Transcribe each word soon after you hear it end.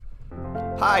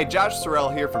Hi, Josh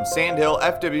Sorrell here from Sandhill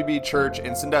FWB Church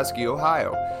in Sandusky,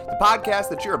 Ohio. The podcast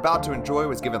that you're about to enjoy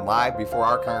was given live before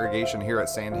our congregation here at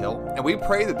Sandhill, and we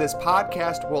pray that this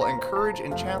podcast will encourage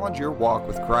and challenge your walk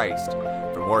with Christ.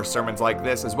 For more sermons like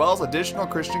this, as well as additional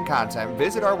Christian content,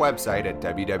 visit our website at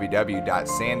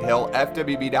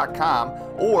www.sandhillfwb.com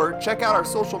or check out our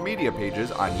social media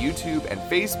pages on YouTube and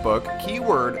Facebook,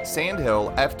 keyword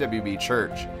Sandhill FWB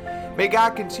Church. May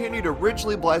God continue to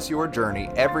richly bless your journey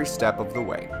every step of the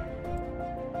way.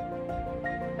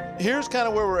 Here's kind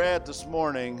of where we're at this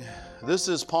morning. This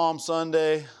is Palm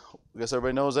Sunday. I guess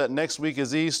everybody knows that. Next week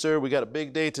is Easter. We got a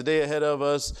big day today ahead of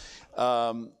us.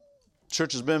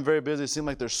 Church has been very busy. It seems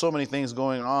like there's so many things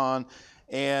going on,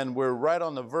 and we're right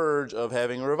on the verge of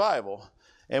having a revival.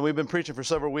 And we've been preaching for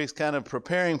several weeks, kind of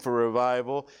preparing for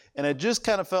revival. And I just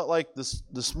kind of felt like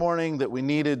this morning that we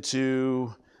needed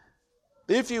to,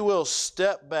 if you will,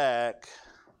 step back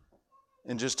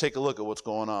and just take a look at what's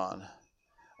going on.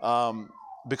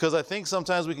 Because I think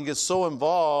sometimes we can get so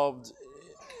involved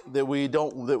that we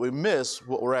miss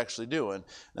what we're actually doing.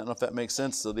 I don't know if that makes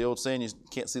sense. So the old saying, you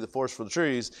can't see the forest for the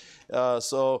trees.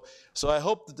 So I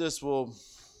hope that this will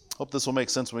make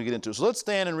sense when we get into it. So let's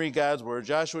stand and read God's word.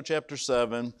 Joshua chapter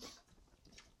 7.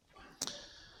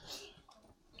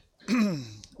 We're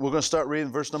going to start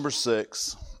reading verse number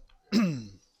 6.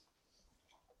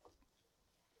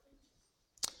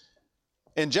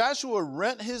 And Joshua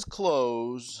rent his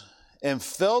clothes and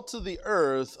fell to the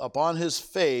earth upon his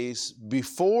face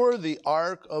before the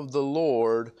ark of the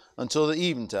Lord until the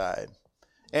eventide.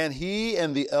 And he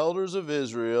and the elders of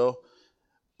Israel,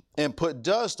 and put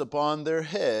dust upon their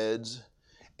heads.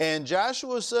 And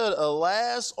Joshua said,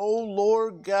 Alas, O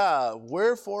Lord God,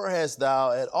 wherefore hast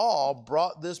thou at all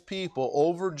brought this people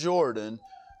over Jordan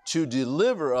to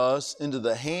deliver us into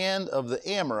the hand of the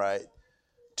Amorite,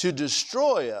 to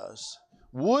destroy us?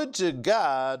 Would to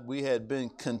God we had been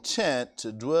content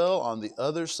to dwell on the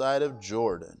other side of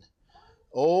Jordan.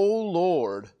 O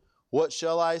Lord, what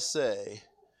shall I say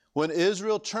when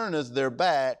Israel turneth their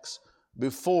backs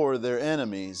before their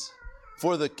enemies?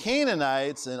 For the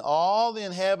Canaanites and all the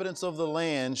inhabitants of the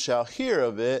land shall hear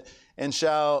of it, and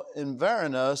shall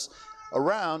environ us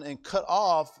around, and cut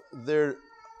off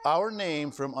our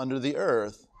name from under the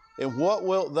earth. And what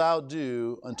wilt thou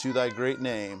do unto thy great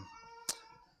name?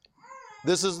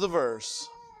 This is the verse.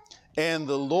 And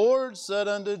the Lord said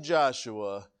unto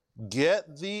Joshua,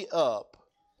 Get thee up,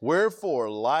 wherefore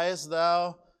liest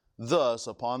thou thus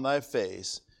upon thy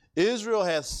face? Israel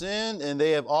hath sinned, and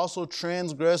they have also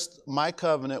transgressed my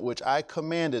covenant which I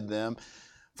commanded them.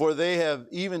 For they have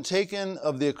even taken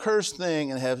of the accursed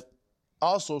thing, and have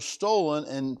also stolen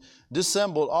and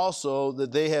dissembled also,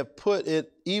 that they have put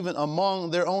it even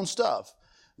among their own stuff.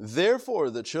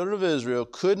 Therefore the children of Israel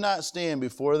could not stand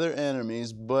before their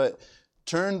enemies, but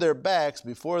turned their backs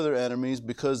before their enemies,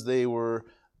 because they were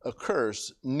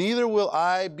accursed. Neither will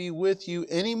I be with you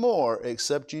any more,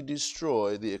 except you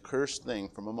destroy the accursed thing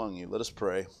from among you. Let us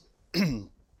pray.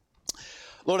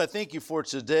 Lord, I thank you for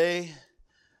today.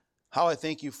 How I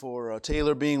thank you for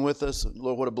Taylor being with us.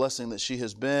 Lord, what a blessing that she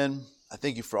has been. I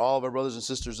thank you for all of our brothers and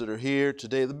sisters that are here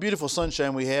today. The beautiful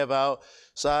sunshine we have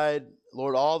outside.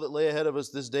 Lord, all that lay ahead of us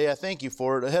this day, I thank you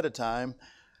for it ahead of time.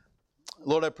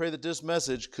 Lord, I pray that this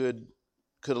message could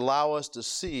allow us to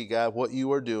see, God, what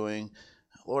you are doing.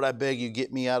 Lord, I beg you,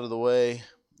 get me out of the way.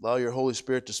 Allow your Holy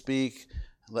Spirit to speak.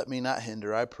 Let me not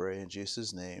hinder, I pray, in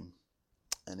Jesus' name.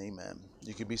 And amen.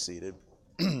 You can be seated.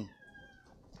 So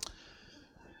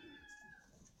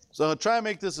I'm going to try and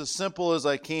make this as simple as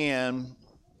I can.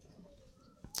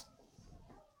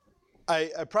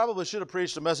 I probably should have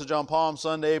preached a message on Palm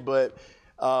Sunday, but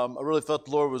I really felt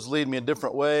the Lord was leading me a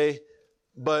different way.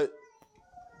 But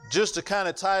just to kind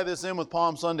of tie this in with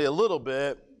Palm Sunday a little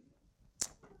bit,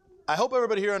 I hope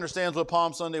everybody here understands what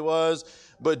Palm Sunday was,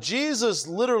 but Jesus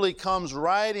literally comes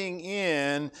riding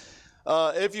in,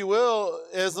 if you will,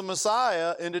 as the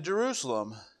Messiah into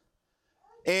Jerusalem.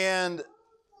 And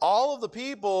all of the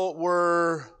people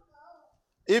were,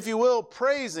 if you will,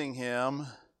 praising him,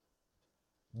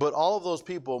 but all of those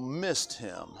people missed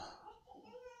him.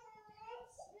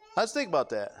 Let's think about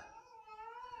that.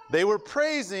 They were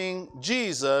praising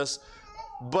Jesus,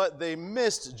 but they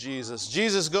missed Jesus.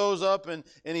 Jesus goes up and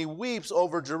he weeps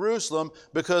over Jerusalem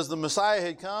because the Messiah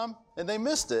had come and they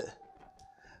missed it.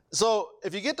 So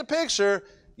if you get the picture,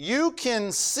 you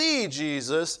can see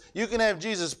Jesus. You can have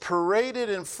Jesus paraded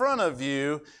in front of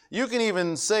you. You can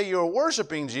even say you're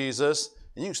worshiping Jesus,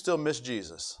 and you can still miss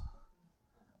Jesus.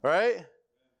 Right?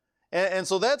 And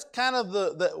so that's kind of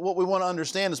what we want to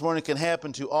understand this morning can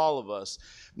happen to all of us.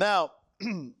 Now,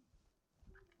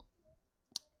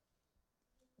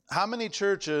 How many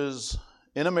churches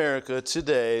in America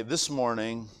today, this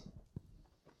morning,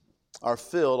 are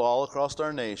filled all across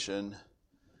our nation,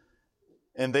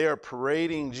 and they are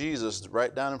parading Jesus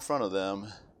right down in front of them,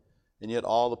 and yet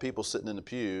all the people sitting in the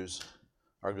pews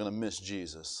are going to miss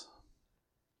Jesus?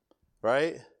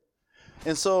 Right?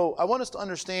 And so I want us to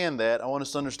understand that. I want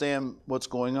us to understand what's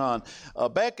going on.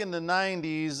 Back in the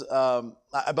 90s,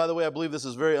 by the way, I believe this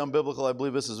is very unbiblical. I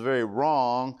believe this is very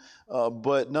wrong.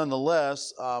 But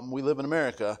nonetheless, we live in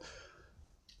America.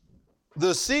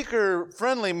 The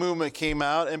seeker-friendly movement came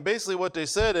out, and basically what they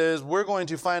said is, we're going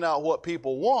to find out what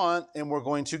people want, and we're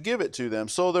going to give it to them.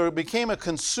 So there became a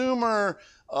consumer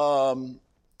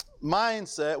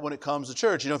mindset when it comes to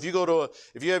church. You know,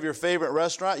 if you have your favorite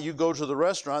restaurant, you go to the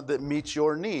restaurant that meets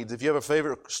your needs. If you have a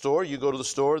favorite store, you go to the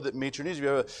store that meets your needs. If you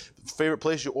have a favorite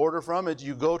place you order from,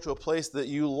 you go to a place that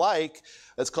you like.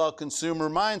 That's called consumer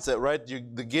mindset, right?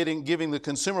 Giving the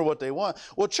consumer what they want.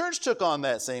 Well, church took on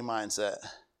that same mindset.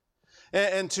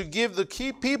 And to give the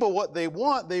key people what they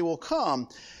want, they will come.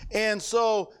 And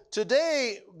so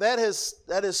today, that is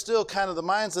still kind of the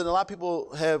mindset. And a lot of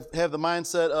people have the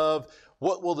mindset of,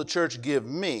 what will the church give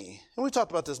me? And we've talked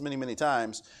about this many, many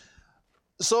times.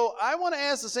 So I want to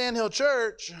ask the Sandhill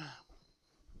Church,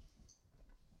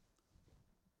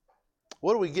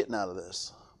 what are we getting out of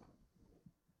this?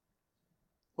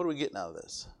 What are we getting out of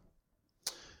this?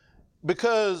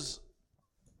 Because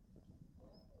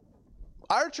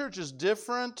our church is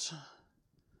different.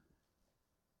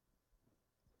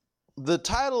 The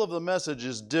title of the message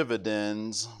is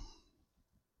Dividends.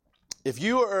 If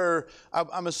you are,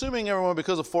 I'm assuming everyone,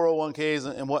 because of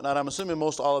 401ks and whatnot, I'm assuming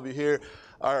most all of you here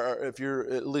are, if you're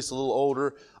at least a little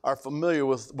older, are familiar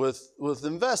with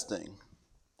investing.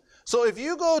 So if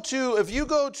you go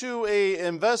to a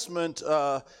investment,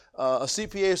 a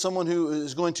CPA, someone who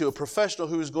is going to, a professional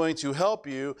who is going to help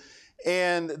you,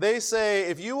 and they say,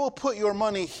 if you will put your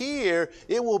money here,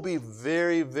 it will be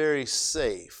very, very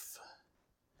safe.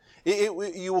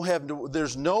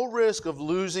 There's no risk of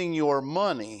losing your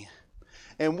money.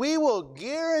 And we will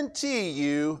guarantee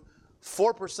you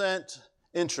 4%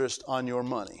 interest on your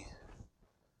money.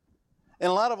 And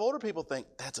a lot of older people think,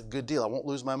 that's a good deal. I won't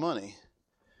lose my money.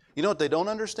 You know what they don't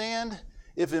understand?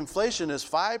 If inflation is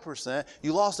 5%,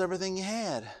 you lost everything you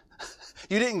had.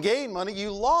 You didn't gain money, you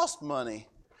lost money.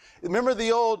 Remember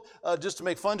the old, just to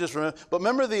make fun just for a minute, but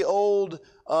remember the old,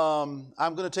 I'm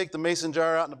going to take the mason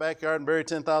jar out in the backyard and bury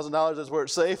 $10,000, that's where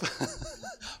it's safe.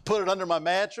 Put it under my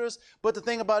mattress. But the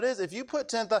thing about it is, if you put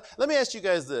 $10,000, let me ask you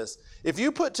guys this. If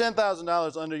you put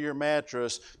 $10,000 under your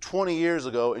mattress 20 years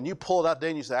ago and you pull it out today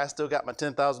and you say, I still got my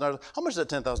 $10,000, how much is that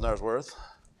 $10,000 worth?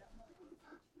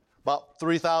 About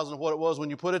 3,000 of what it was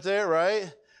when you put it there,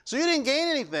 right? So you didn't gain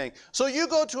anything. So you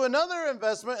go to another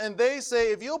investment and they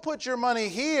say, if you'll put your money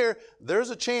here, there's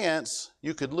a chance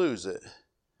you could lose it.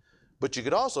 But you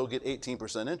could also get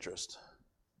 18% interest.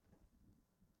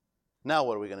 Now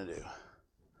what are we going to do?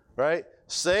 Right?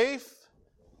 Safe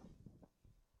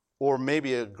or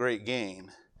maybe a great gain.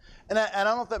 And I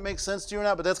don't know if that makes sense to you or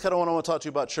not, but that's kind of what I want to talk to you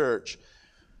about church.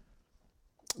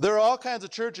 There are all kinds of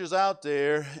churches out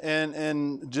there,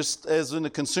 and just as in the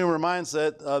consumer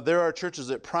mindset, there are churches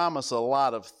that promise a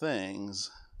lot of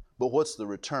things, but what's the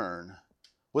return?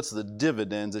 What's the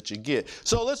dividends that you get?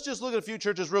 So let's just look at a few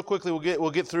churches real quickly.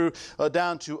 We'll get through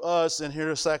down to us in here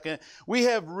in a second. We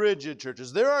have rigid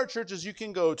churches. There are churches you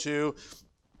can go to.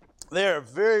 They are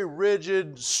very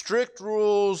rigid, strict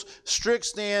rules, strict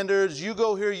standards. You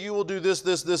go here, you will do this.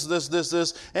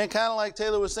 And kind of like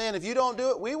Taylor was saying, if you don't do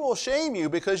it, we will shame you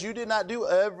because you did not do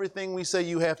everything we say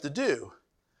you have to do.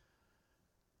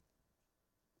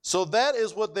 So that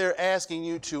is what they're asking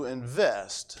you to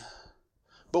invest.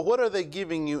 But what are they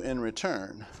giving you in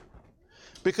return?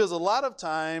 Because a lot of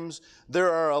times there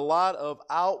are a lot of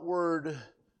outward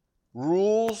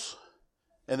rules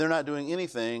and they're not doing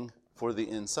anything for the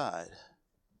inside,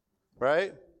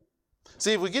 right?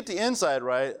 See, if we get the inside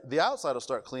right, the outside will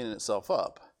start cleaning itself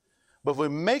up. But if we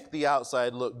make the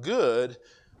outside look good,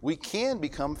 we can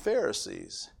become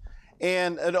Pharisees.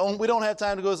 And we don't have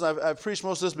time to go. I've preached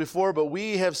most of this before, but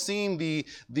we have seen the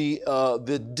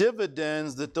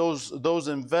dividends that those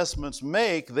investments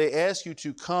make. They ask you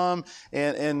to come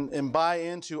and buy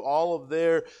into all of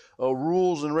their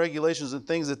rules and regulations and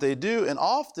things that they do. And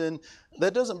often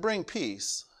that doesn't bring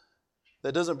peace.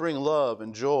 That doesn't bring love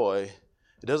and joy.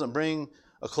 It doesn't bring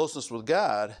a closeness with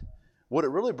God. What it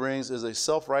really brings is a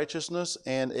self-righteousness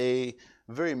and a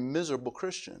very miserable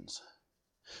Christians.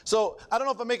 So I don't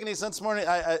know if I'm making any sense this morning.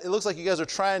 It looks like you guys are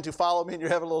trying to follow me and you're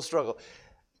having a little struggle.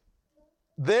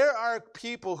 There are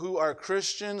people who are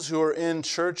Christians who are in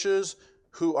churches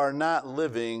who are not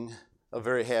living a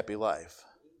very happy life.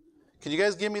 Can you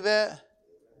guys give me that?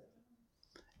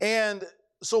 And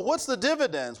so what's the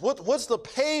dividends? What's the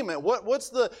payment? What's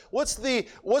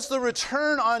the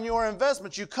return on your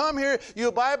investment? You come here, you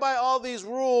abide by all these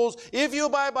rules. If you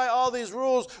abide by all these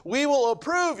rules, we will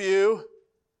approve you,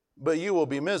 but you will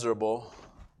be miserable.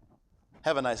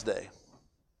 Have a nice day.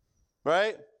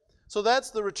 Right? So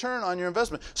that's the return on your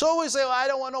investment. So we say, well, I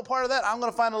don't want no part of that. I'm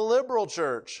going to find a liberal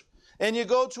church. And you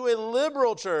go to a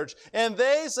liberal church, and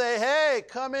they say, hey,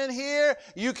 come in here.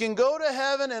 You can go to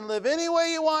heaven and live any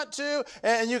way you want to,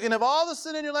 and you can have all the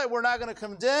sin in your life. We're not going to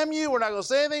condemn you. We're not going to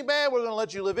say anything bad. We're going to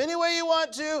let you live any way you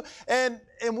want to, and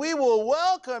we will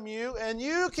welcome you, and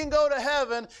you can go to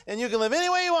heaven, and you can live any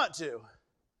way you want to.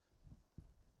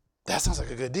 That sounds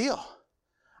like a good deal.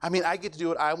 I mean, I get to do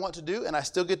what I want to do, and I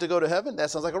still get to go to heaven.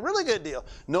 That sounds like a really good deal.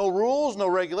 No rules, no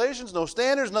regulations, no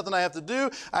standards, nothing I have to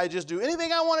do. I just do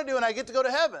anything I want to do, and I get to go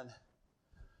to heaven.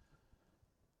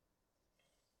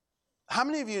 How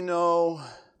many of you know,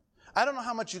 I don't know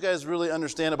how much you guys really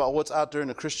understand about what's out there in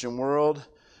the Christian world,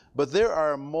 but there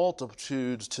are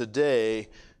multitudes today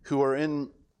who are in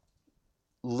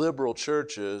liberal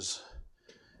churches.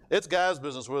 It's God's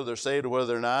business whether they're saved or whether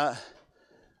they're not.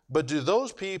 But do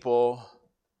those people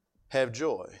have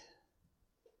joy?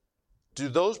 Do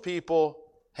those people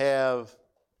have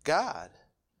God?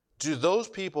 Do those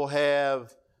people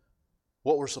have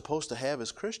what we're supposed to have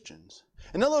as Christians?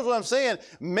 In other words, what I'm saying,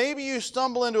 maybe you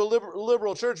stumble into a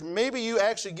liberal church. Maybe you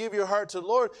actually give your heart to the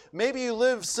Lord. Maybe you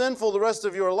live sinful the rest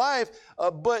of your life,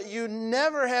 but you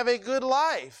never have a good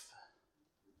life.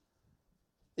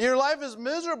 Your life is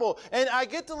miserable. And I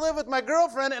get to live with my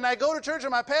girlfriend, and I go to church,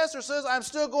 and my pastor says I'm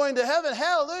still going to heaven.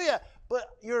 Hallelujah. But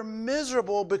you're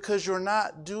miserable because you're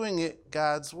not doing it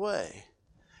God's way.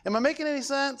 Am I making any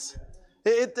sense?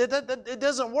 It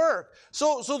doesn't work.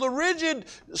 So the rigid,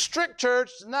 strict church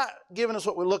is not giving us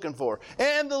what we're looking for.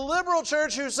 And the liberal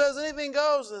church who says anything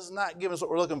goes is not giving us what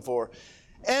we're looking for.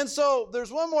 And so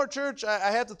there's one more church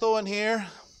I have to throw in here.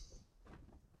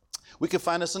 We could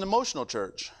find us an emotional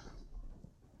church.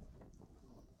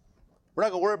 We're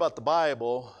not going to worry about the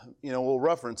Bible. We'll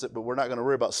reference it, but we're not going to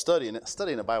worry about studying it.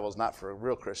 Studying the Bible is not for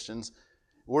real Christians.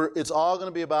 It's all going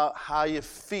to be about how you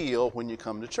feel when you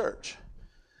come to church.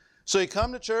 So you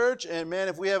come to church, and man,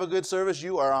 if we have a good service,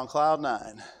 you are on cloud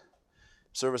 9.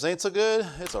 Service ain't so good,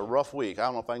 it's a rough week. I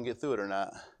don't know if I can get through it or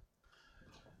not.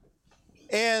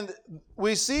 And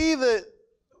we see that,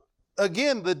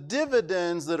 again, the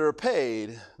dividends that are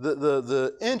paid,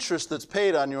 the interest that's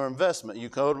paid on your investment. You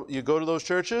go to those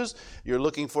churches, you're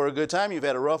looking for a good time, you've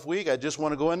had a rough week, I just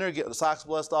want to go in there, get the socks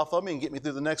blessed off of me, and get me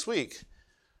through the next week.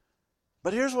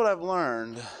 But here's what I've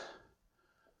learned.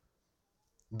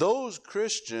 Those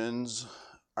Christians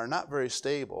are not very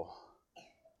stable.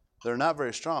 They're not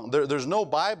very strong. There's no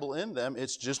Bible in them.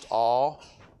 It's just all,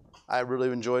 I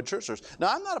really enjoyed church service. Now,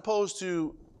 I'm not opposed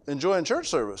to enjoying church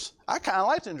service. I kind of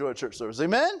like to enjoy church service.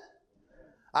 Amen?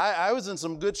 I was in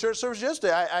some good church service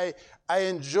yesterday. I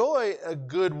enjoy a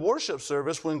good worship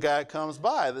service when God comes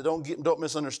by. Don't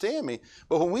misunderstand me.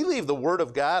 But when we leave the Word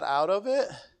of God out of it,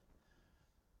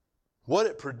 what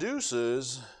it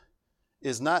produces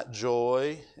is not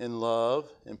joy and love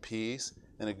and peace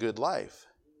and a good life.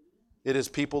 It is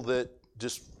people that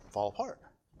just fall apart.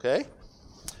 Okay?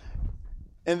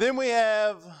 And then we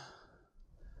have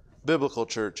biblical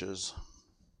churches.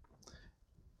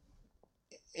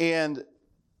 And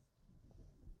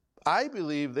I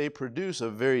believe they produce a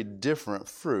very different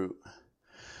fruit.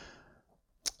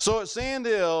 So at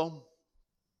Sandhill,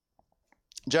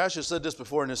 Josh has said this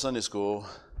before in his Sunday school,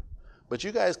 but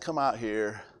you guys come out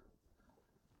here.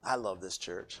 I love this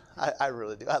church. I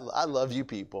really do. I love you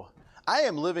people. I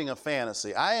am living a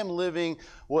fantasy. I am living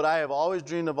what I have always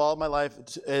dreamed of all my life,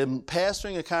 and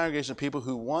pastoring a congregation of people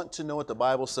who want to know what the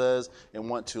Bible says and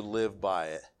want to live by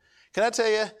it. Can I tell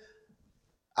you,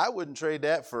 I wouldn't trade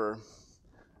that for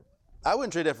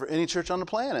any church on the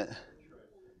planet.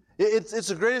 It's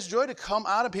the greatest joy to come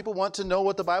out and people want to know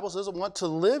what the Bible says and want to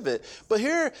live it. But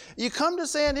here, you come to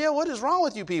Sandhill, what is wrong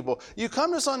with you people? You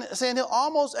come to Sandhill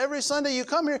almost every Sunday you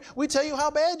come here, we tell you how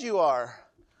bad you are.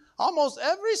 Almost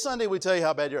every Sunday we tell you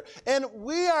how bad you are. And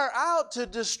we are out to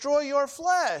destroy your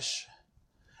flesh.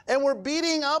 And we're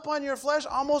beating up on your flesh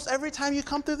almost every time you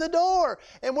come through the door.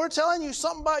 And we're telling you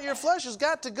something about your flesh has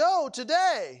got to go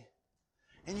today.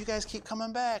 And you guys keep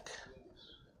coming back.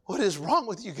 What is wrong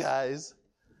with you guys?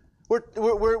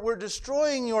 We're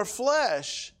destroying your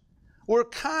flesh. We're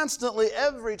constantly,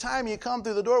 every time you come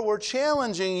through the door, we're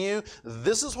challenging you.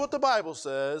 This is what the Bible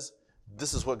says.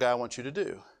 This is what God wants you to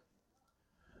do.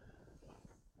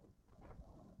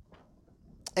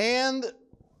 And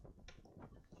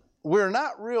we're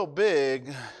not real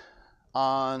big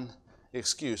on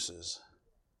excuses.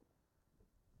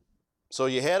 So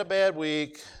you had a bad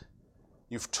week.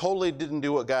 You totally didn't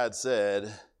do what God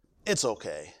said. It's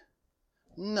okay.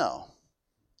 No,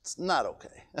 it's not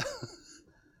okay.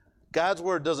 God's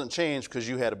word doesn't change because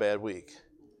you had a bad week.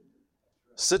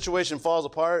 Situation falls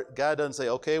apart. God doesn't say,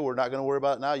 okay, we're not going to worry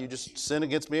about it now. You just sin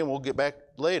against me and we'll get back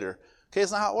later. Okay,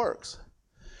 it's not how it works.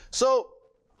 So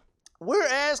we're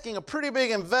asking a pretty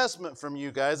big investment from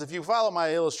you guys. If you follow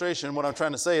my illustration, what I'm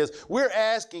trying to say is we're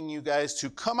asking you guys to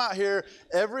come out here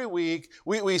every week.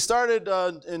 We started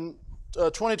in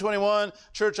 2021,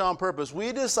 Church on Purpose.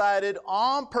 We decided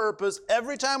on purpose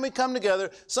every time we come together,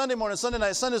 Sunday morning, Sunday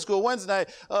night, Sunday school, Wednesday night,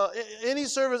 any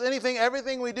service, anything,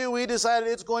 everything we do, we decided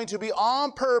it's going to be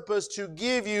on purpose to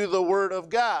give you the Word of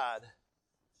God.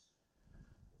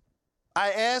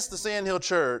 I asked the Sand Hill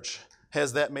Church,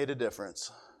 has that made a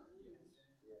difference?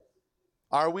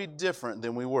 Are we different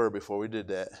than we were before we did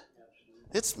that?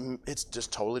 It's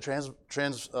just totally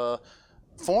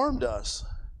transformed us.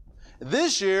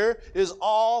 This year is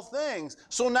all things.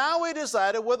 So now we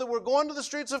decided whether we're going to the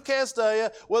streets of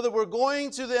Castalia, whether we're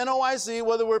going to the NOIC,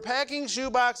 whether we're packing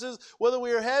shoe boxes, whether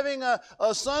we are having a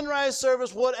sunrise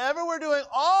service, whatever we're doing,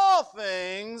 all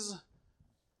things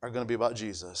are going to be about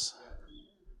Jesus.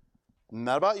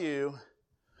 Not about you.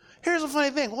 Here's the funny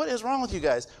thing. What is wrong with you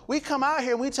guys? We come out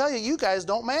here and we tell you, you guys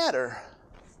don't matter.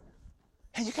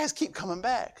 And you guys keep coming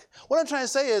back. What I'm trying to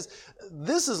say is,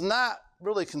 this is not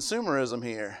really consumerism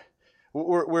here.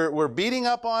 We're beating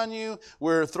up on you,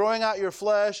 we're throwing out your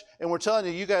flesh, and we're telling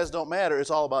you, you guys don't matter.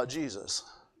 It's all about Jesus.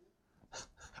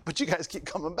 But you guys keep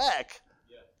coming back.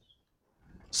 Yeah.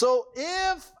 So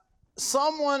if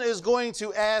someone is going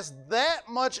to ask that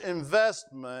much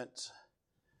investment,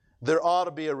 there ought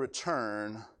to be a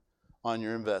return on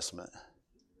your investment.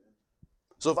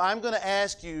 So if I'm going to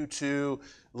ask you to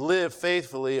live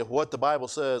faithfully of what the Bible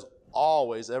says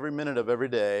always, every minute of every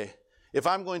day, if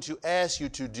I'm going to ask you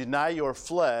to deny your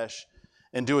flesh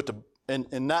and do it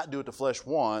and not do it to flesh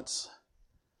once,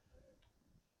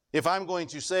 if I'm going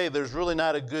to say there's really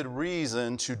not a good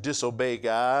reason to disobey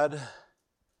God,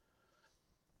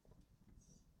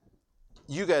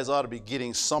 you guys ought to be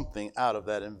getting something out of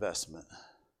that investment.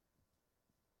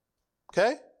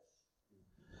 Okay?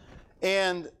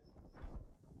 And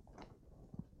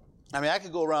I mean, I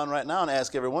could go around right now and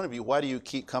ask every one of you, why do you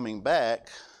keep coming back?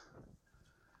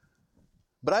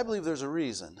 But I believe there's a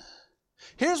reason.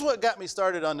 Here's what got me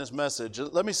started on this message.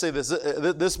 Let me say this.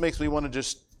 This makes me want to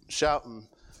just shout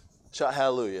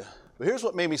hallelujah. But here's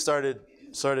what made me started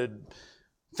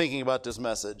thinking about this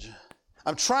message.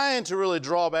 I'm trying to really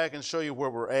draw back and show you where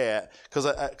we're at, because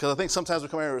I think sometimes we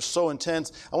come here, it's so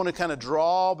intense. I want to kind of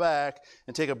draw back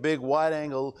and take a big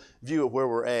wide-angle view of where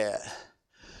we're at.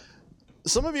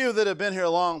 Some of you that have been here a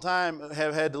long time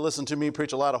have had to listen to me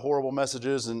preach a lot of horrible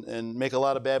messages and make a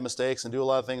lot of bad mistakes and do a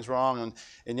lot of things wrong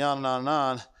and on and on and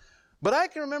on. But I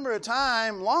can remember a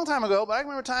time, a long time ago, but I can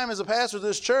remember a time as a pastor of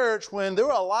this church when there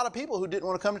were a lot of people who didn't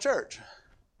want to come to church.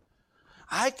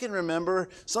 I can remember,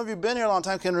 some of you have been here a long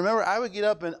time, can remember I would get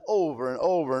up and over,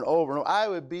 I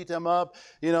would beat them up.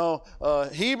 You know,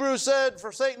 Hebrews said,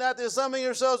 forsake not the assembling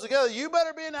yourselves together. You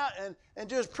better be out and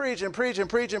just preach and preach and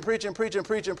preach and preach and preach and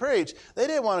preach and preach. They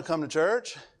didn't want to come to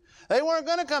church. They weren't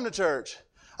going to come to church.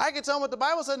 I could tell them what the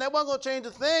Bible said, and they wasn't going to change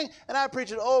a thing, and I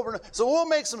preach it over. So we'll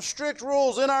make some strict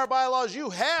rules in our bylaws.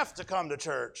 You have to come to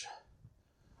church.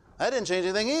 That didn't change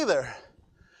anything either.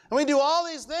 And we do all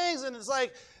these things, and it's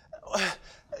like,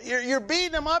 you're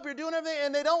beating them up, you're doing everything,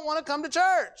 and they don't want to come to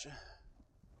church.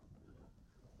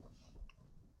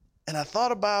 And I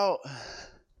thought about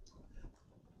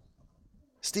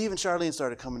Steve and Charlene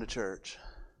started coming to church.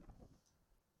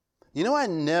 You know, I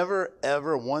never,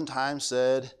 ever one time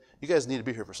said, you guys need to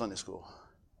be here for Sunday school.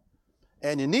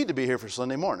 And you need to be here for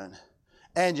Sunday morning.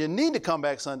 And you need to come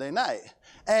back Sunday night.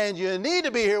 And you need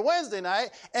to be here Wednesday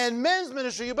night. And men's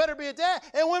ministry, you better be at that.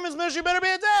 And women's ministry, you better be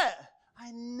at that.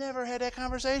 I never had that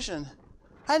conversation.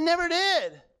 I never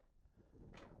did.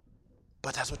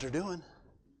 But that's what they're doing.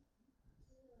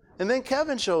 And then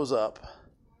Kevin shows up.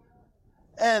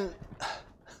 And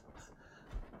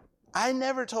I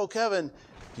never told Kevin,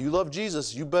 you love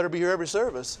Jesus, you better be here every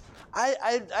service.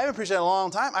 I haven't preached it in a long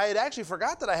time. I had actually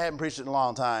forgot that I hadn't preached it in a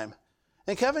long time.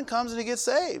 And Kevin comes and he gets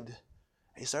saved.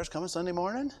 He starts coming Sunday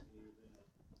morning.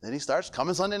 Then he starts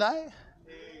coming Sunday night.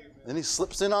 Then he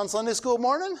slips in on Sunday school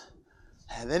morning.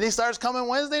 And then he starts coming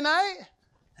Wednesday night.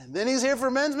 And then he's here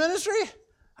for men's ministry.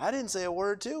 I didn't say a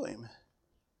word to him.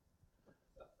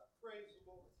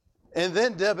 And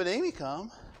then Deb and Amy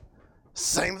come.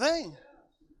 Same thing.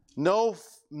 No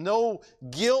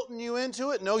guilting you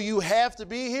into it. No, you have to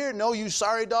be here. No, you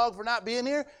sorry dog for not being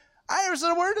here. I never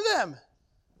said a word to them.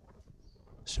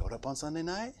 Showed up on Sunday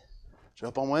night. Showed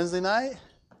up on Wednesday night.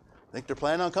 Think they're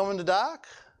planning on coming to Doc?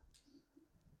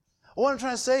 What I'm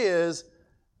trying to say is,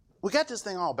 we got this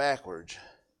thing all backwards.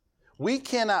 We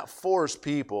cannot force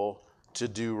people to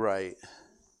do right.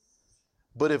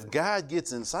 But if God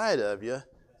gets inside of you,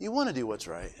 you want to do what's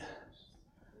right.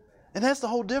 And that's the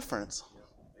whole difference.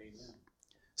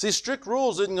 See, strict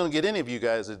rules isn't going to get any of you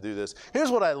guys to do this.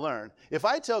 Here's what I learned. If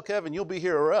I tell Kevin you'll be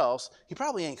here or else, he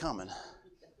probably ain't coming.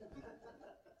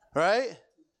 Right?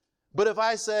 But if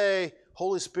I say,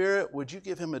 Holy Spirit, would you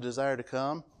give him a desire to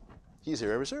come? He's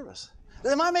here every service.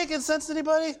 Am I making sense to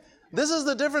anybody? This is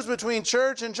the difference between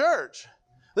church and church.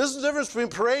 This is the difference between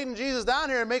parading Jesus down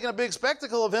here and making a big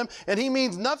spectacle of him, and he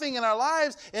means nothing in our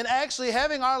lives, and actually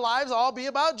having our lives all be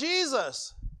about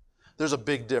Jesus. There's a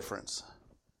big difference.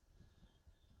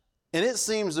 And it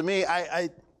seems to me, I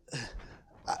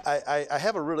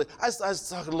have a really, I was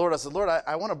talking to the Lord, I said, Lord,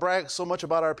 I want to brag so much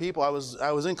about our people. I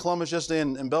was in Columbus yesterday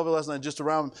in Belleville last night, just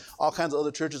around all kinds of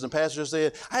other churches and pastors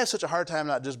yesterday. I have such a hard time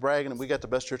not just bragging, and we got the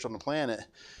best church on the planet.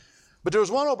 But there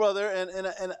was one old brother,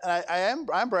 and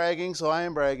I'm bragging, so I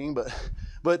am bragging,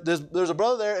 but there's a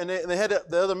brother there, and they had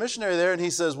the other missionary there, and he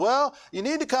says, well, you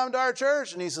need to come to our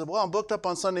church. And he said, well, I'm booked up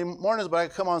on Sunday mornings, but I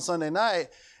can come on Sunday night.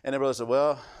 And the brother said,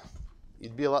 well,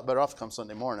 you'd be a lot better off to come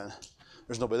Sunday morning.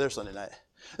 There's nobody there Sunday night.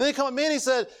 And then he came to me and he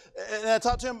said, and I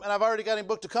talked to him, and I've already got him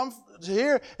booked to come to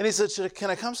here. And he said,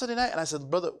 can I come Sunday night? And I said,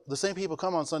 brother, the same people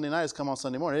come on Sunday night as come on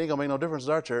Sunday morning. It ain't going to make no difference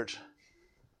at our church.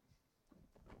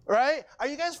 Right? Are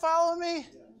you guys following me?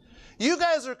 You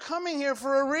guys are coming here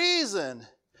for a reason.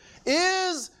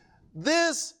 Is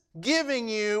this giving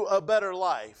you a better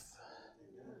life?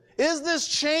 Is this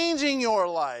changing your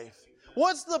life?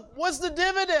 What's the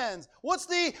dividends? What's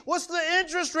the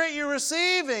interest rate you're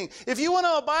receiving? If you want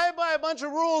to abide by a bunch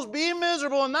of rules, be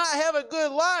miserable, and not have a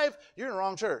good life, you're in the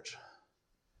wrong church.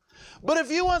 But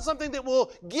if you want something that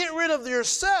will get rid of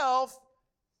yourself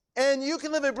and you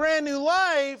can live a brand new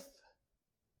life,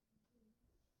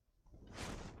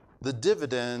 the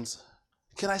dividends,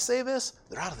 can I say this?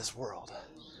 They're out of this world.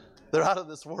 They're out of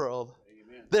this world.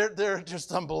 They're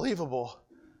just unbelievable.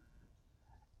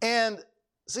 And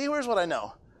see, here's what I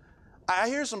know. I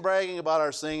hear some bragging about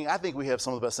our singing. I think we have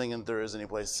some of the best singing there is any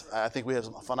place. I think we have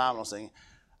some phenomenal singing.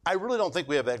 I really don't think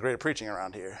we have that great preaching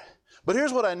around here. But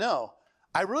here's what I know.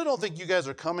 I really don't think you guys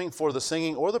are coming for the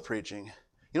singing or the preaching.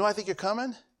 You know why I think you're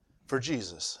coming? For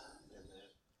Jesus.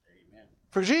 Amen.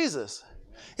 For Jesus.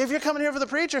 If you're coming here for the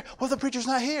preacher, well, the preacher's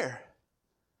not here.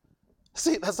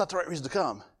 See, that's not the right reason to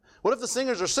come. What if the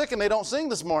singers are sick and they don't sing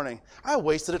this morning? I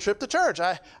wasted a trip to church.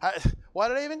 Why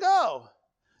did I even go?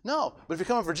 No, but if you're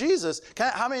coming for Jesus,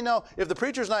 how many know if the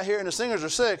preacher's not here and the singers are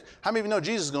sick, how many of you know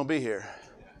Jesus is going to be here?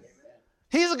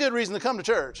 He's a good reason to come to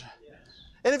church.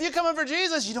 And if you're coming for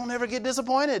Jesus, you don't ever get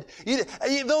disappointed.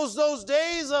 Those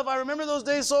days I remember those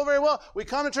days so very well. We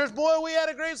come to church, boy, we had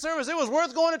a great service. It was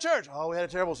worth going to church. Oh, we had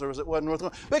a terrible service. It wasn't worth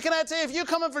going. But can I tell you, if you're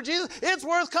coming for Jesus, it's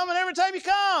worth coming every time you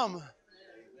come.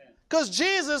 Because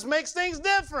Jesus makes things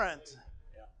different.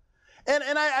 And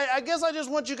I guess I just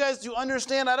want you guys to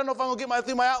understand. I don't know if I'm going to get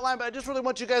through my outline, but I just really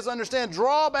want you guys to understand.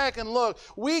 Draw back and look.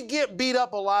 We get beat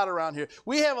up a lot around here.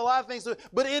 We have a lot of things to do,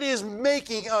 but it is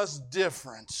making us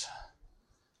different.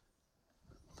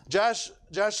 Josh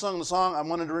sung the song. I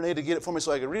wanted Renee to get it for me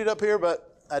so I could read it up here,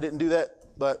 but I didn't do that.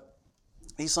 But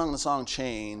he sung the song,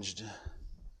 Changed.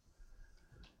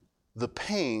 The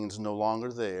pain's no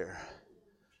longer there.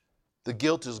 The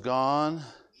guilt is gone.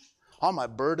 All my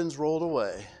burdens rolled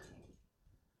away.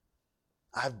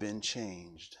 I've been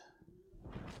changed.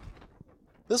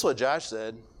 This is what Josh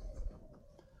said.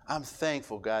 I'm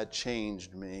thankful God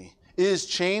changed me, is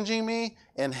changing me,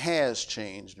 and has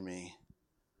changed me.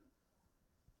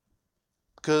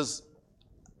 Because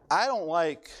I don't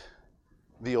like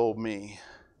the old me.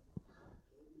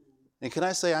 And can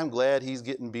I say I'm glad he's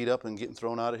getting beat up and getting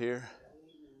thrown out of here?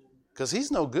 Because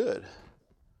he's no good.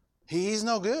 He's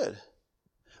no good.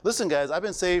 Listen, guys, I've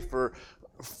been saved for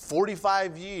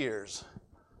 45 years.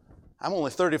 I'm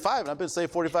only 35, and I've been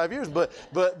saved 45 years.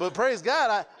 But praise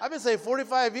God, I've been saved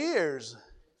 45 years.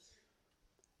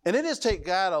 And it has taken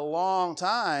God a long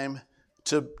time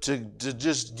to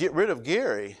just get rid of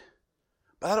Gary.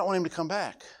 But I don't want him to come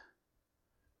back.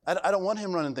 I don't want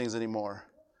him running things anymore.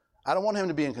 I don't want him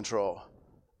to be in control.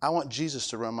 I want Jesus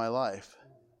to run my life.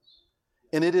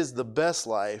 And it is the best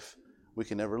life we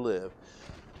can ever live.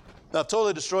 I've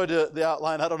totally destroyed the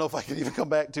outline. I don't know if I can even come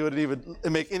back to it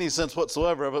and make any sense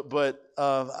whatsoever of it, but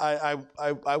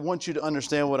I want you to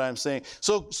understand what I'm saying.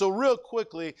 So real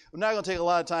quickly, I'm not going to take a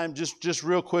lot of time, just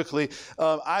real quickly.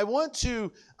 I want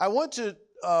to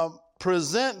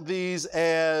present these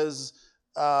as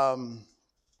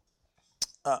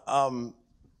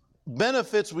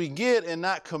benefits we get and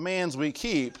not commands we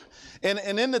keep. And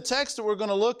in the text that we're going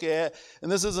to look at,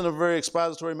 and this isn't a very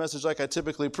expository message like I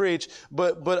typically preach,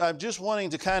 but I'm just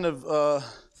wanting to kind of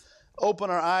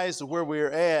open our eyes to where we're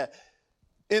at.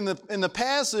 In the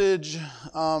passage,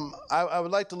 I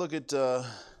would like to look at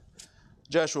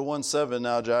Joshua 1:7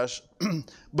 now, Josh.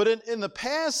 But in the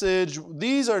passage,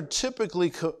 these are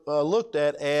typically looked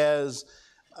at as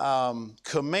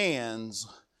commands.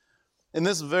 And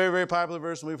this is a very, very popular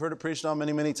verse, and we've heard it preached on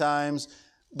many, many times.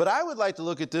 But I would like to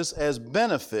look at this as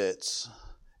benefits.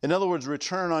 In other words,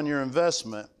 return on your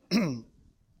investment.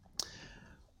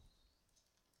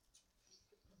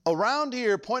 Around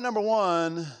here, point number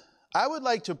one, I would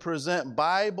like to present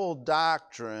Bible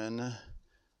doctrine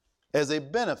as a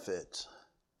benefit.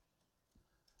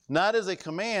 Not as a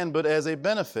command, but as a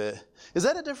benefit. Is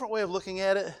that a different way of looking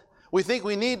at it? We think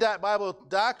we need that Bible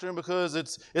doctrine because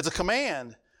it's a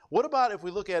command. What about if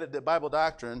we look at it that Bible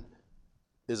doctrine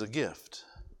is a gift?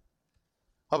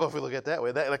 How about if we look at it that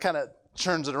way? That kind of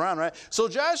turns it around, right? So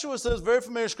Joshua says, very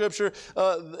familiar scripture,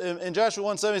 in Joshua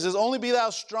 1:7, he says, only be thou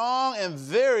strong and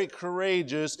very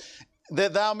courageous,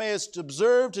 that thou mayest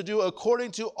observe to do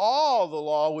according to all the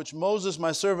law which Moses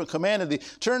my servant commanded thee.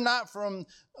 Turn not from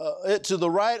it to the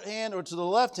right hand or to the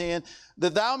left hand,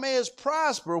 that thou mayest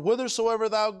prosper whithersoever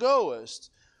thou goest.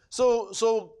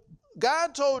 So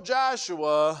God told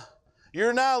Joshua,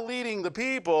 you're now leading the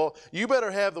people. You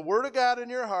better have the Word of God in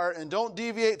your heart and don't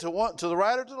deviate to the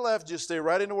right or to the left. Just stay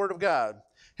right in the Word of God.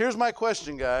 Here's my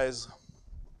question, guys.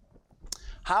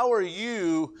 How are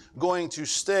you going to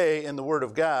stay in the Word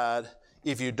of God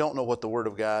if you don't know what the Word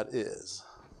of God is?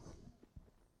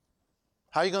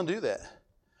 How are you going to do that?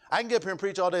 I can get up here and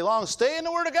preach all day long. Stay in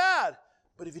the Word of God.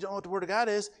 But if you don't know what the Word of God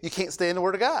is, you can't stay in the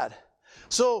Word of God.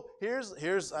 So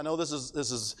here's I know this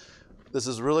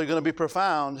is really going to be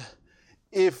profound.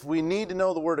 If we need to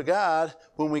know the Word of God,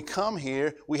 when we come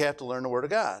here, we have to learn the Word of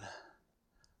God.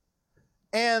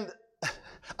 And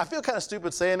I feel kind of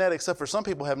stupid saying that, except for some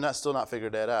people have still not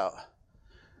figured that out.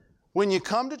 When you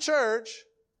come to church,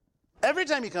 every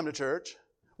time you come to church,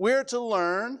 we're to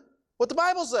learn what the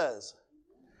Bible says.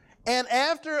 And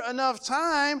after enough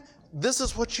time, this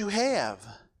is what you have.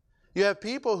 You have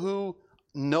people who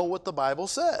know what the Bible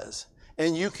says.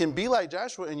 And you can be like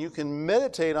Joshua, and you can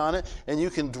meditate on it, and you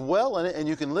can dwell in it, and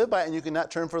you can live by it, and you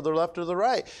cannot turn for the left or the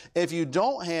right. If you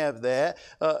don't have that,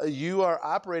 you are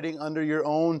operating under your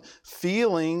own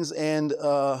feelings and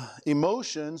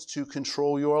emotions to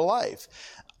control your life.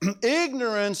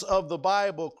 Ignorance of the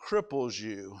Bible cripples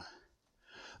you.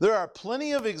 There are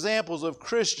plenty of examples of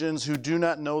Christians who do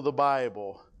not know the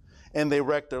Bible, and they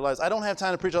wreck their lives. I don't have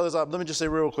time to preach all this out. Let me just say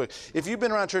real quick. If you've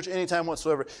been around church any time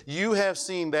whatsoever, you have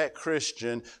seen that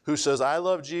Christian who says, I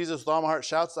love Jesus with all my heart,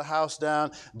 shouts the house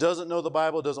down, doesn't know the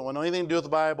Bible, doesn't want anything to do with the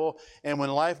Bible, and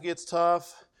when life gets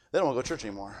tough, they don't want to go to church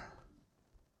anymore.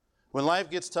 When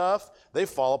life gets tough, they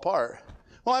fall apart.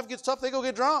 When life gets tough, they go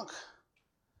get drunk.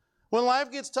 When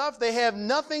life gets tough, they have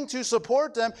nothing to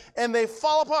support them, and they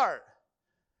fall apart.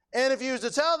 And if you was to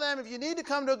tell them, if you need to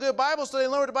come to a good Bible study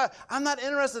and learn the Bible, I'm not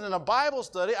interested in a Bible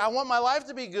study. I want my life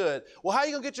to be good. Well, how are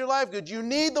you going to get your life good? You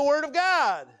need the Word of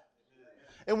God.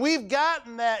 And we've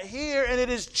gotten that here, and it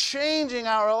is changing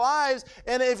our lives.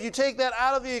 And if you take that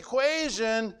out of the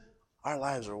equation, our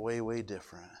lives are way, way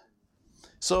different.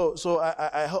 So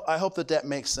I hope that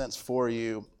makes sense for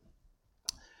you.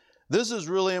 This is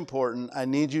really important. I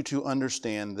need you to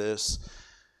understand this.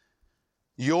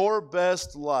 Your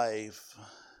best life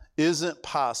isn't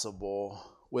possible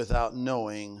without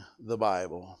knowing the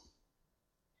Bible.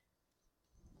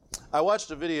 I watched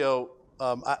a video.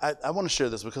 I want to share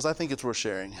this because I think it's worth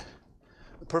sharing.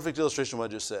 A perfect illustration of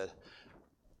what I just said.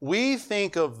 We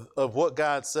think of what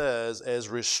God says as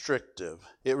restrictive.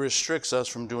 It restricts us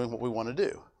from doing what we want to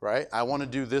do, right? I want to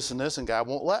do this and this, and God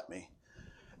won't let me.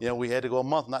 We had to go a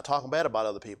month not talking bad about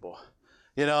other people.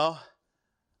 I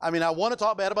want to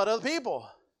talk bad about other people.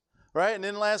 Right? And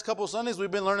in the last couple of Sundays,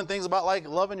 we've been learning things about like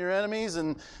loving your enemies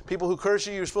and people who curse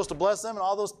you, you're supposed to bless them and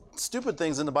all those stupid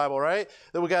things in the Bible, right?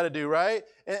 That we got to do, right?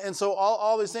 And so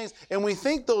all these things. And we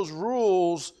think those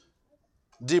rules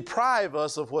deprive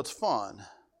us of what's fun.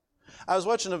 I was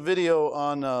watching a video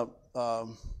on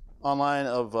online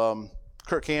of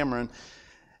Kirk Cameron.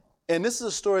 And this is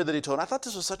a story that he told. I thought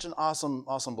this was such an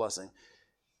awesome blessing.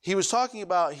 he was talking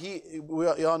about,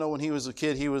 y'all know when he was a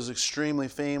kid, he was extremely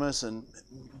famous and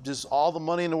just all the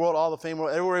money in the world, all the fame,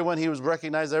 everywhere he went, he was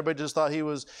recognized. Everybody just thought he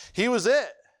was it.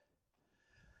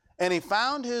 And he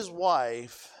found his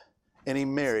wife and he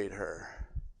married her.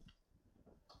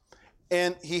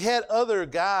 And he had other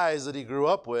guys that he grew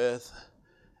up with,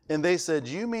 and they said,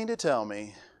 you mean to tell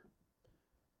me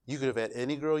you could have had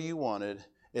any girl you wanted,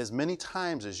 as many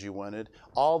times as you wanted,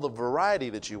 all the variety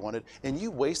that you wanted, and you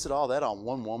wasted all that on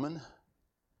one woman?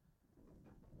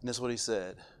 And that's what he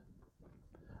said.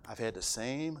 I've had the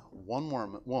same one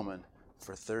woman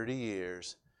for 30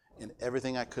 years, and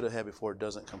everything I could have had before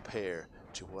doesn't compare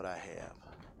to what I have.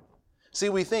 See,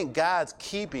 we think God's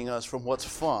keeping us from what's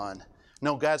fun.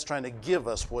 No, God's trying to give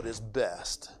us what is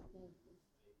best.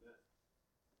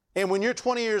 And when you're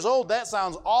 20 years old, that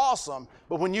sounds awesome.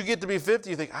 But when you get to be 50,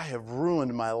 you think, I have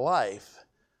ruined my life.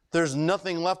 There's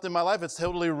nothing left in my life. It's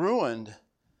totally ruined.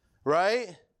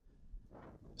 Right?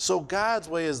 So God's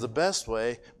way is the best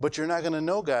way, but you're not going to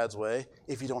know God's way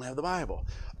if you don't have the Bible.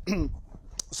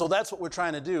 So that's what we're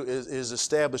trying to do is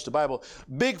establish the Bible.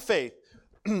 Big faith.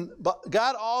 But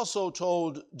God also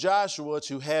told Joshua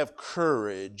to have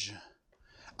courage.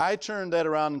 I turned that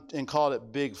around and called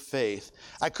it big faith.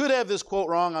 I could have this quote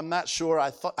wrong. I'm not sure.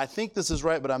 I think this is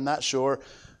right, but I'm not sure.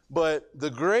 But the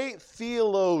great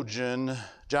theologian,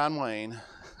 John Wayne,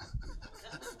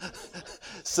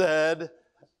 said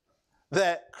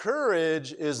that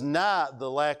courage is not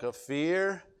the lack of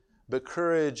fear, but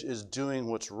courage is doing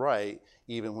what's right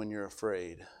even when you're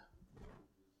afraid.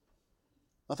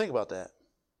 Now think about that.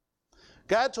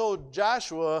 God told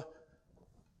Joshua,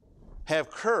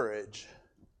 have courage.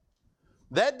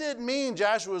 That didn't mean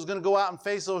Joshua was going to go out and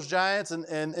face those giants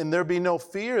and there be no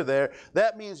fear there.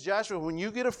 That means, Joshua, when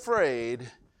you get afraid,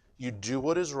 you do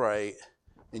what is right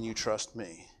and you trust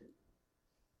me.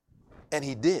 And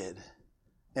he did.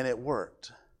 And it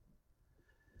worked.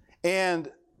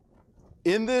 And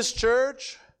in this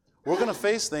church, we're going to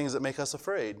face things that make us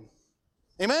afraid.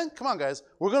 Amen? Come on, guys.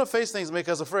 We're going to face things that make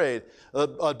us afraid.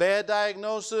 A bad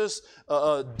diagnosis,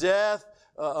 death,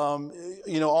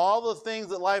 all the things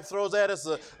that life throws at us,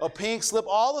 a pink slip,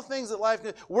 all the things that life,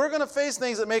 we're going to face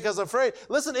things that make us afraid.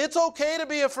 Listen, it's okay to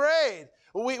be afraid.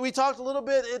 We talked a little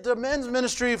bit at the men's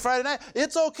ministry Friday night.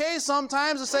 It's okay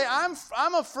sometimes to say, I'm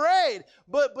afraid.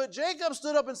 But Jacob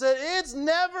stood up and said, it's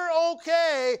never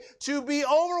okay to be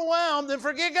overwhelmed and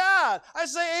forget God. I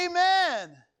say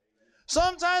amen.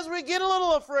 Sometimes we get a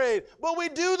little afraid, but we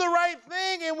do the right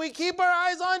thing and we keep our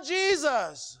eyes on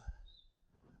Jesus.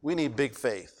 We need big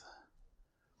faith.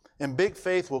 And big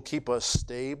faith will keep us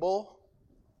stable.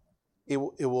 It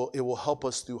will help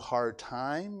us through hard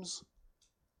times.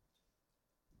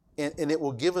 And it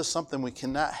will give us something we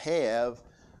cannot have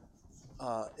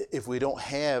if we don't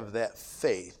have that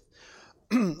faith.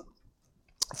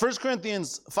 1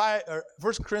 Corinthians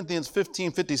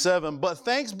 15:57, but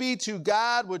thanks be to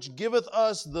God which giveth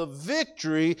us the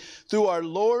victory through our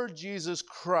Lord Jesus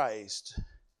Christ.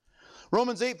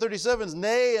 Romans 8:37,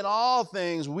 nay, in all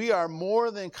things we are more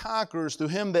than conquerors through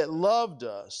him that loved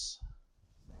us.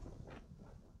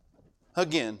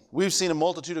 Again, we've seen a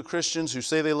multitude of Christians who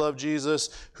say they love Jesus,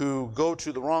 who go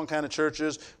to the wrong kind of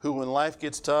churches, who when life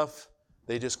gets tough,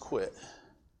 they just quit.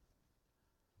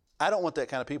 I don't want that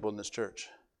kind of people in this church.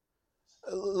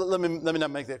 Let me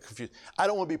not make that confused. I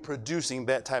don't want to be producing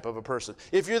that type of a person.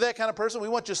 If you're that kind of person, we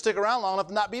want you to stick around long enough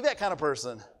to not be that kind of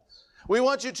person. We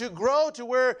want you to grow to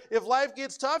where if life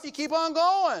gets tough, you keep on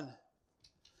going.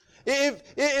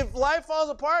 If life falls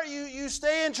apart, you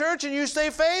stay in church and you stay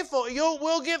faithful.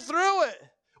 We'll get through it.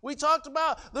 We talked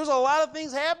about there's a lot of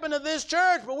things happen at this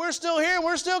church, but we're still here and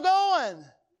we're still going.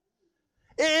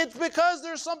 It's because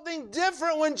there's something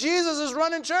different when Jesus is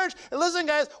running church. And listen,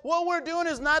 guys, what we're doing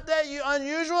is not that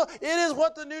unusual. It is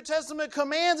what the New Testament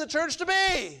commands a church to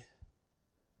be.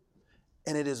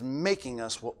 And it is making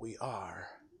us what we are.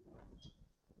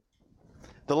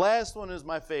 The last one is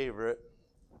my favorite.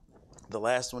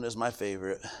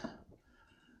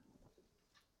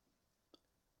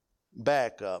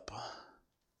 Back up.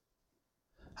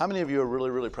 How many of you are really,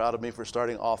 really proud of me for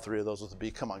starting all three of those with a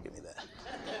B? Come on, give me that.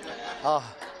 All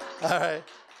right.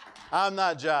 I'm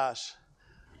not Josh.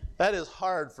 That is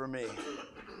hard for me.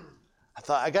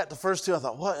 I got the first two. I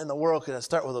thought, what in the world could I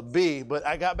start with a B? But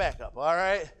I got back up. All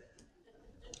right.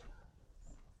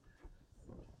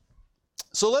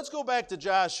 So let's go back to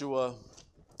Joshua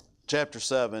chapter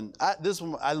 7.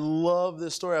 I love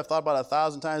this story. I've thought about it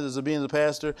 1,000 times as being the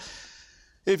pastor.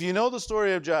 If you know the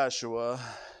story of Joshua,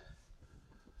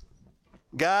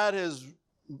 God has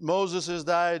Moses has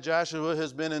died. Joshua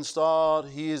has been installed.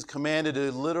 He is commanded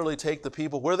to literally take the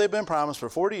people where they've been promised for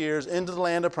 40 years into the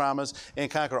land of promise and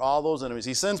conquer all those enemies.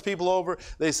 He sends people over.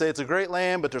 They say it's a great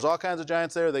land, but there's all kinds of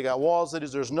giants there. They got walled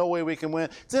cities. There's no way we can win.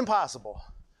 It's impossible.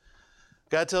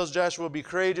 God tells Joshua, be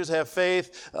courageous, have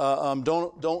faith.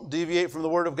 Don't deviate from the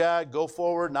word of God. Go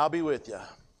forward, and I'll be with you.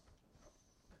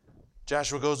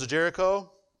 Joshua goes to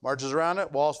Jericho, marches around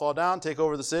it. Walls fall down, take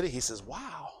over the city. He says,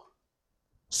 wow,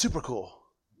 super cool.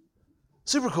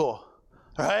 Super cool,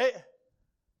 right?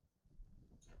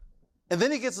 And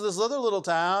then he gets to this other little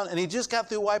town, and he just got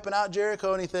through wiping out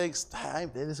Jericho, and he thinks,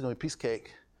 this is going to be a piece of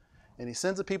cake. And he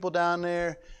sends the people down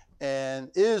there, and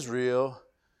Israel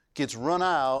gets run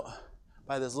out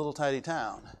by this little tiny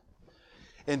town.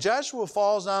 And Joshua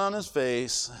falls down on his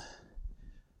face,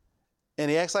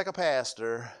 and he acts like a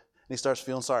pastor, and he starts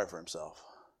feeling sorry for himself.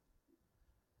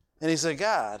 And he said,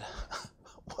 God,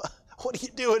 what are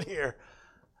you doing here?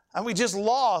 And we just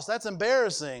lost. That's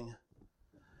embarrassing.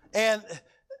 And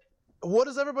what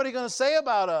is everybody going to say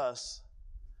about us?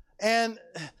 And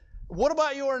what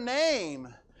about your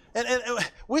name? And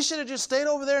we should have just stayed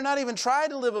over there and not even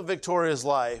tried to live a victorious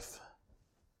life.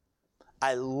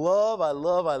 I love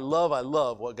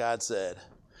what God said.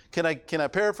 Can I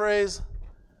paraphrase?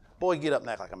 Boy, get up and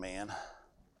act like a man.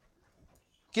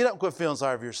 Get up and quit feeling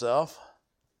sorry for yourself.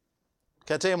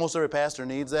 Can I tell you, most every pastor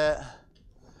needs that?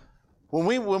 When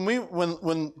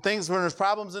there's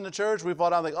problems in the church, we fall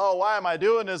down like, oh, why am I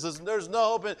doing this? There's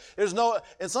no hope.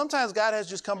 And sometimes God has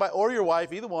just come by, or your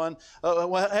wife, either one,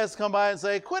 has to come by and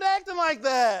say, quit acting like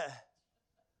that.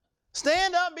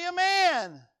 Stand up and be a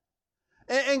man.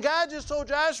 And God just told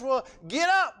Joshua, get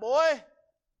up, boy.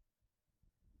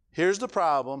 Here's the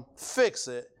problem. Fix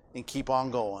it and keep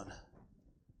on going.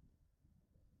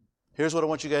 Here's what I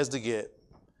want you guys to get.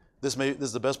 This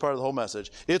is the best part of the whole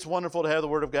message. It's wonderful to have the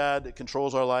Word of God that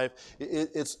controls our life.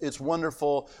 It's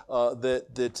wonderful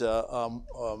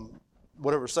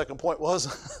whatever second point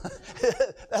was,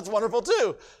 that's wonderful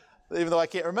too, even though I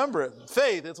can't remember it.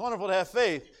 Faith, it's wonderful to have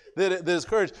faith that is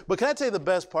courage. But can I tell you the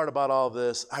best part about all of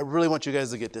this? I really want you guys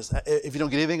to get this. If you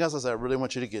don't get anything else, I really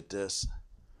want you to get this.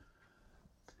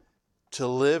 To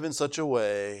live in such a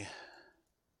way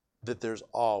that there's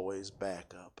always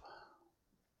backup.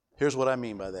 Here's what I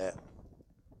mean by that.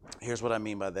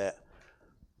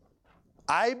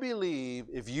 I believe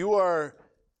if you are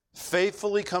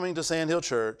faithfully coming to Sand Hill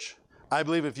Church, I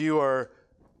believe if you are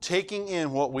taking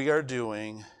in what we are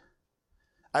doing,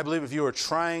 I believe if you are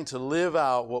trying to live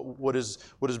out what is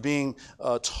being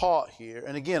taught here,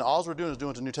 and again, all we're doing is doing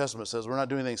what the New Testament says. We're not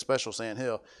doing anything special, Sand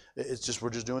Hill. We're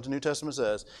just doing what the New Testament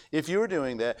says. If you are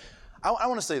doing that, I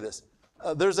want to say this.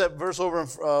 There's that verse over in,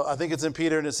 I think it's in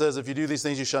Peter, and it says, if you do these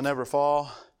things, you shall never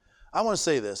fall. I want to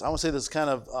say this. Kind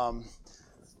of,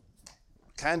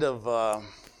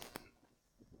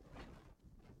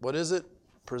 what is it?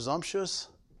 Presumptuous?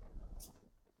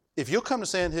 If you'll come to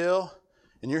Sand Hill,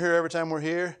 and you're here every time we're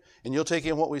here, and you'll take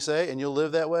in what we say, and you'll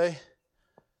live that way,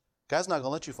 God's not going to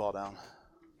let you fall down.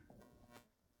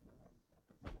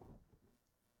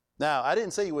 Now, I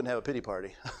didn't say you wouldn't have a pity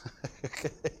party.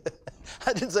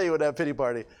 I didn't say you wouldn't have a pity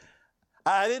party.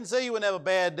 I didn't say you wouldn't have a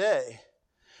bad day.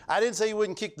 I didn't say you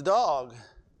wouldn't kick the dog.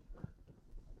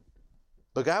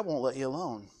 But God won't let you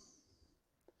alone.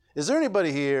 Is there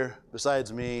anybody here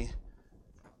besides me,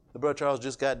 the Brother Charles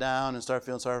just got down and started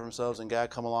feeling sorry for themselves, and God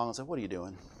come along and said, what are you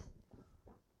doing?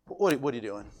 What are you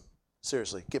doing?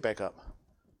 Seriously, get back up.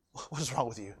 What is wrong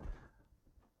with you?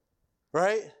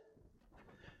 Right?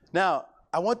 Now,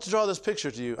 I want to draw this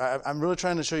picture to you. I'm really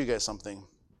trying to show you guys something.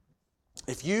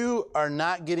 If you are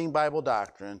not getting Bible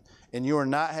doctrine, and you are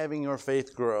not having your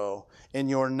faith grow, and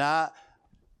you're not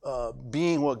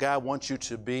being what God wants you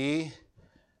to be,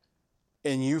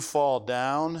 and you fall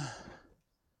down,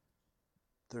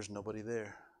 there's nobody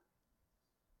there.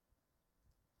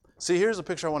 See, here's a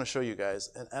picture I want to show you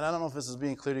guys, and I don't know if this is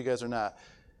being clear to you guys or not.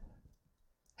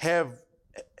 Have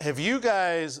you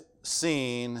guys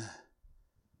seen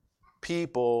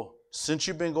people, since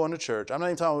you've been going to church, I'm not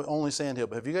even talking only Sand Hill,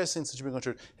 but have you guys seen, since you've been going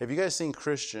to church, have you guys seen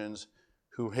Christians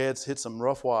who had hit some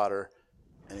rough water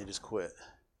and they just quit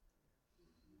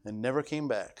and never came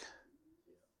back?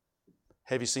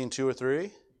 Have you seen 2 or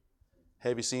 3?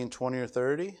 Have you seen 20 or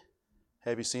 30?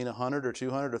 Have you seen 100 or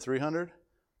 200 or 300?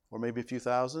 Or maybe a few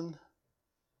thousand?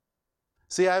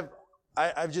 See,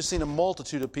 I've just seen a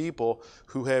multitude of people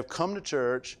who have come to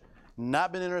church,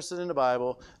 not been interested in the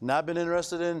Bible, not been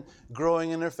interested in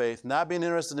growing in their faith, not being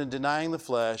interested in denying the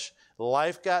flesh.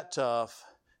 Life got tough.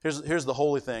 Here's the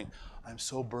holy thing. I'm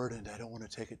so burdened, I don't want to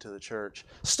take it to the church.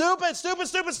 Stupid!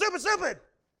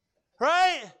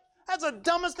 Right? That's the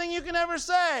dumbest thing you can ever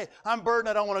say. I'm burdened,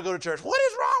 I don't want to go to church. What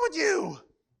is wrong with you?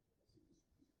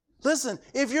 Listen,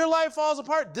 if your life falls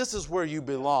apart, this is where you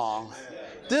belong.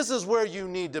 This is where you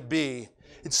need to be.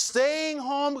 It's staying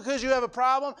home because you have a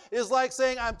problem is like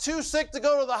saying, I'm too sick to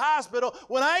go to the hospital.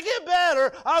 When I get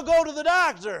better, I'll go to the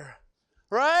doctor.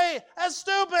 Right? That's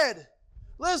stupid.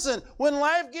 Listen, when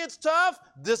life gets tough,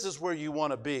 this is where you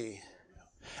want to be.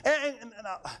 And I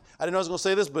didn't know I was going to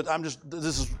say this, but I'm just going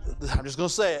to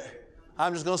say it.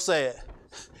 I'm just going to say it.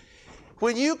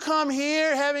 When you come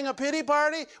here having a pity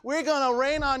party, we're going to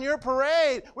rain on your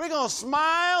parade. We're going to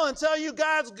smile and tell you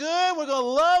God's good. We're going to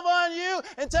love on you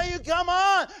and tell you, come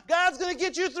on, God's going to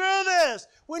get you through this.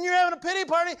 When you're having a pity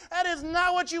party, that is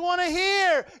not what you want to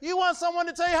hear. You want someone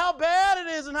to tell you how bad it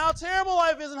is and how terrible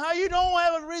life is and how you don't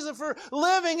have a reason for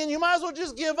living and you might as well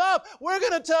just give up. We're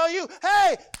going to tell you,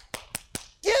 hey,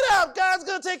 get up. God's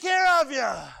going to take care of you.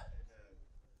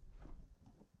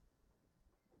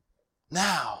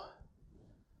 Now,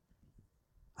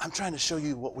 I'm trying to show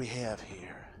you what we have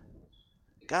here.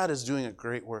 God is doing a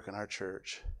great work in our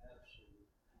church.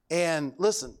 And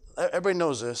listen, everybody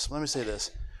knows this. Let me say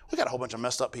this. We got a whole bunch of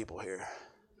messed up people here.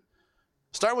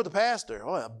 Start with the pastor.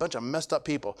 Oh, a bunch of messed up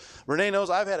people. Renee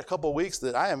knows I've had a couple of weeks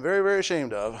that I am very, very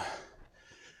ashamed of.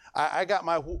 I got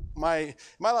my, am I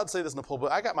allowed to say this in the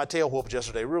pulpit? I got my tail whooped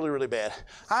yesterday really, really bad.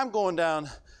 I'm going down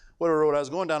whatever road I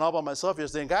was going down all by myself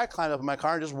yesterday, and a guy climbed up in my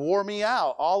car and just wore me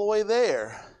out all the way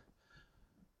there.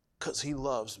 Because he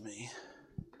loves me.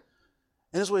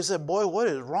 And this is what he said, boy, what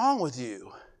is wrong with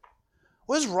you?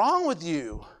 What is wrong with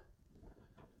you?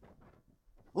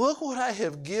 Look what I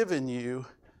have given you,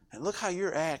 and look how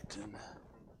you're acting.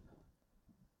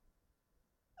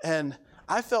 And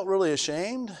I felt really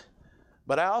ashamed,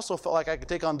 but I also felt like I could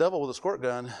take on devil with a squirt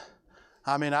gun.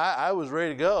 I mean, I was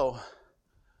ready to go.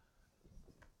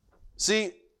 See,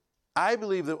 I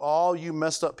believe that all you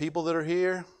messed up people that are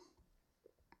here,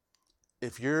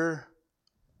 if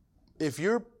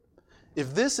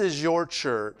this is your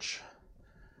church,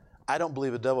 I don't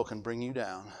believe the devil can bring you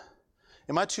down.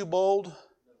 Am I too bold?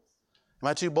 Am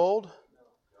I too bold?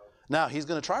 Now, he's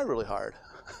going to try really hard.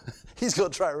 He's going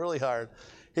to try really hard.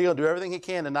 He's going to do everything he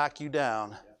can to knock you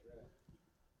down.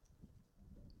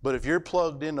 But if you're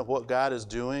plugged into what God is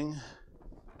doing,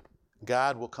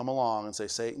 God will come along and say,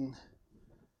 Satan,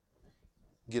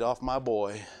 get off my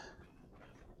boy.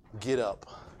 Get up.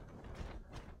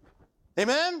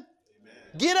 Amen? Amen?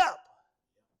 Get up.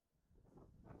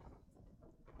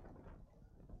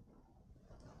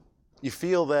 You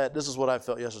feel that. This is what I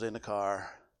felt yesterday in the car.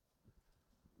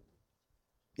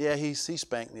 Yeah, he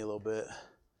spanked me a little bit.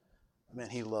 Man,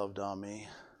 he loved on me.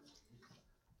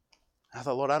 I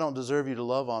thought, Lord, I don't deserve you to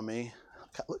love on me.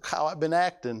 Look how I've been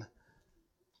acting.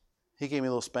 He gave me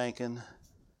a little spanking.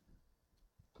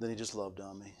 Then he just loved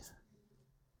on me.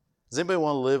 Does anybody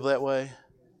want to live that way?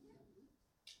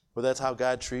 Where that's how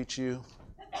God treats you?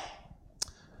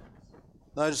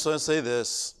 No, I just want to say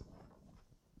this.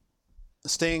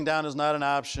 Staying down is not an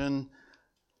option.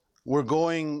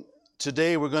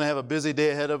 Today we're going to have a busy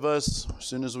day ahead of us. As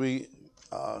soon as we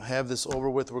have this over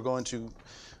with, we're going to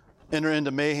enter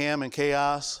into mayhem and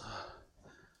chaos.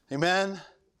 Amen?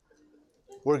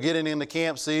 We're getting into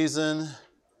camp season.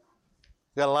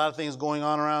 We've got a lot of things going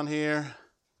on around here.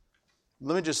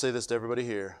 Let me just say this to everybody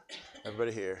here.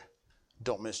 Everybody here.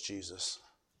 Don't miss Jesus.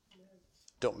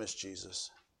 Don't miss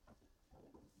Jesus.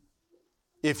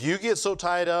 If you get so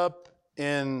tied up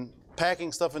in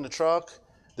packing stuff in the truck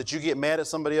that you get mad at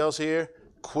somebody else here,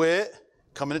 quit,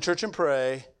 come into church and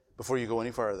pray before you go any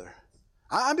further.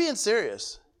 I'm being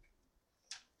serious.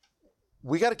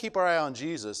 We got to keep our eye on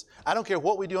Jesus. I don't care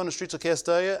what we do on the streets of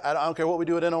Castalia. I don't care what we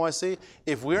do at NOIC.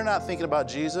 If we're not thinking about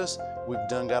Jesus, we've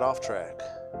done got off track.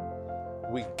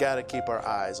 We got to keep our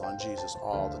eyes on Jesus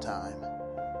all the time.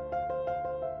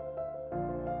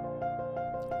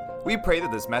 We pray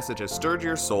that this message has stirred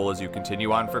your soul as you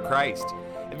continue on for Christ.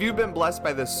 If you've been blessed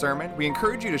by this sermon, we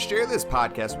encourage you to share this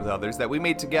podcast with others that we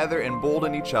may together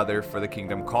embolden each other for the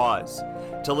kingdom cause.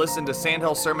 To listen to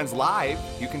Sandhill Sermons live,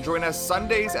 you can join us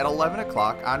Sundays at 11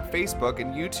 o'clock on Facebook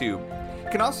and YouTube. You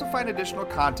can also find additional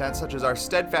content such as our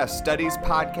Steadfast Studies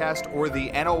podcast or the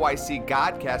NOIC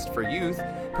Godcast for Youth,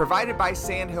 provided by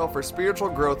Sandhill for spiritual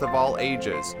growth of all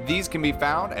ages. These can be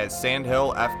found at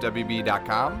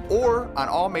sandhillfwb.com or on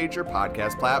all major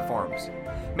podcast platforms.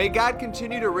 May God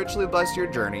continue to richly bless your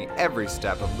journey every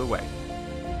step of the way.